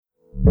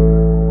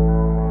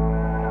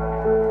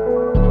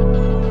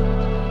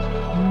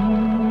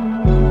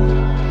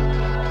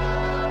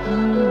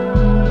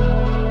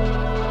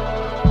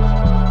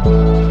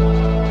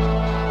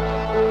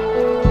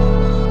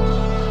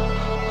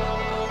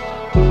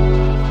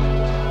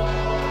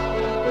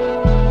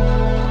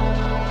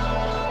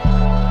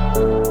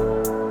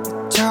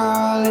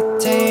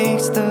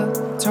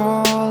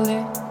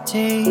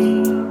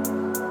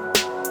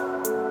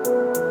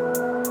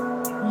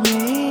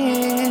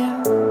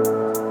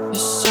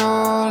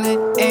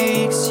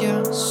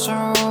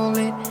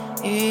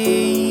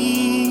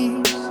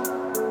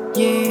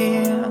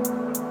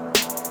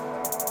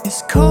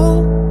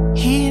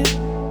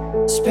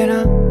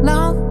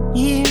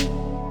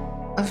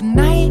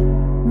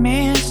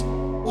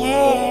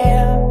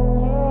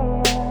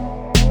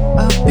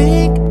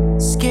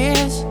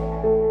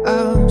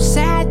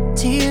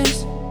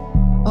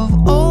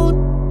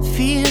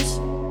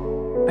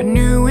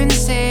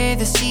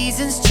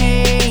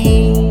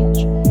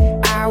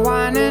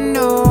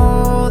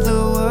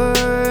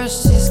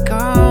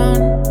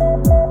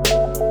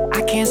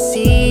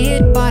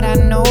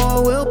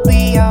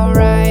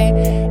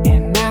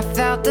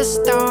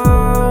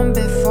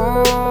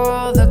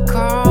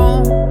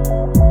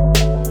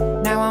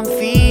I'm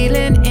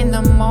feeling in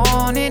the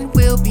morning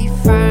we'll be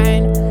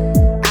fine.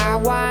 I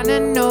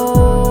wanna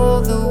know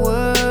the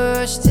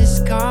worst is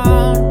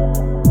gone.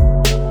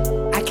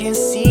 I can't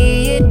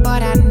see it,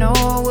 but I know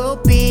we'll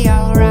be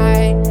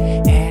alright.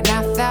 And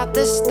I felt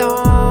the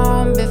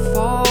storm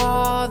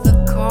before the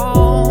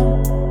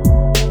calm.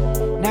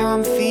 Now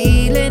I'm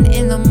feeling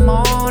in the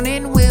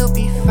morning we'll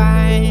be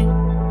fine.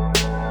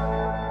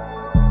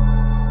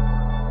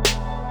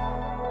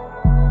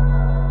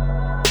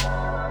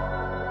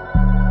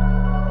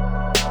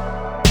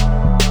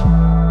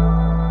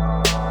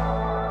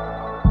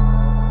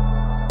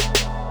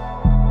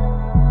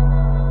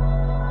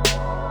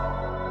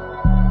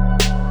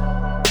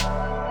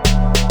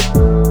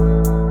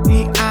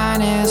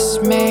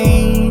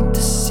 Made the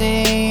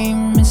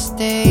same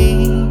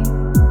mistake.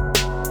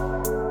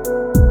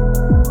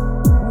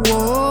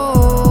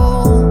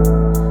 Whoa,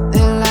 they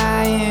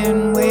lie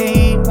in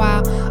wait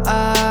while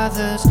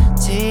others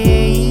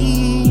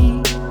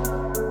take.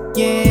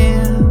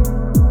 Yeah,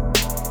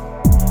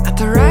 at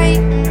the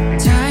right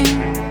time,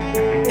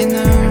 in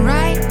the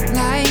right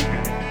light,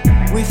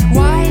 with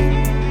wide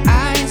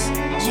eyes.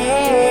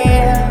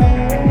 Yeah,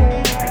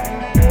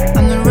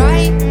 on the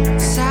right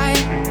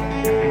side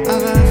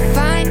of a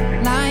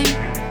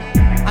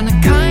on a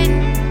kind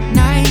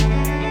night,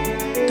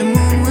 the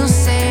moon will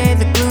say,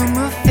 the gloom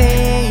will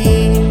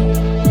fade.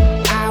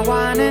 I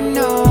wanna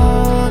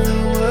know the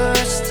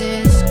worst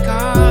is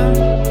gone.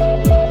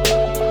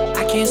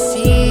 I can't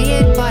see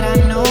it, but I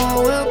know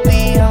we'll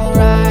be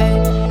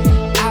alright.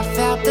 I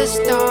felt the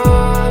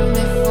storm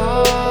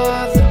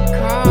before the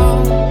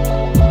calm.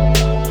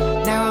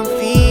 Now I'm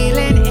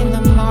feeling in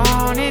the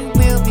morning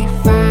we'll be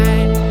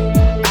fine.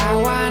 I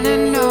wanna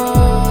know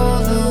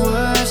the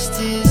worst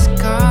is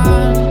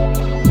gone.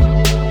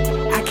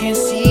 I can't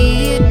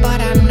see it, but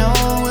I know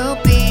we'll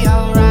be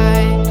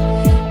alright.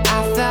 I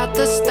felt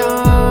the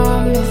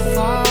storm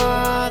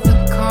before the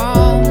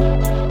calm.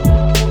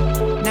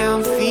 Now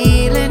I'm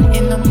feeling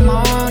in the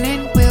morning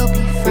we'll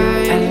be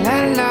fine. And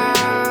let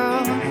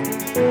love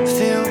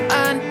fill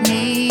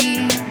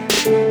underneath.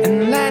 And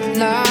let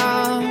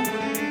love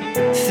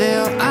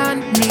fill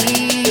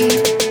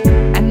underneath.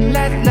 And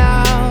let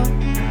love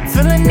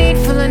fill a need,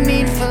 fill a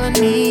need, fill a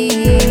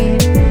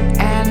need.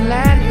 And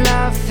let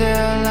love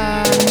fill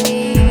a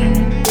need.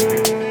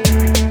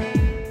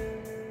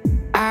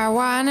 I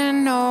wanna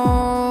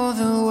know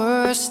the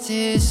worst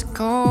is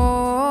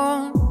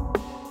gone.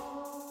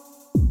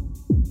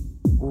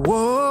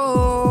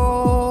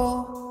 Whoa,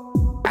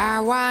 I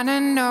wanna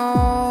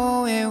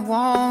know it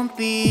won't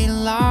be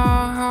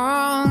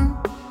long.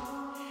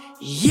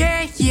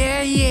 Yeah,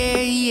 yeah, yeah,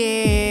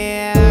 yeah.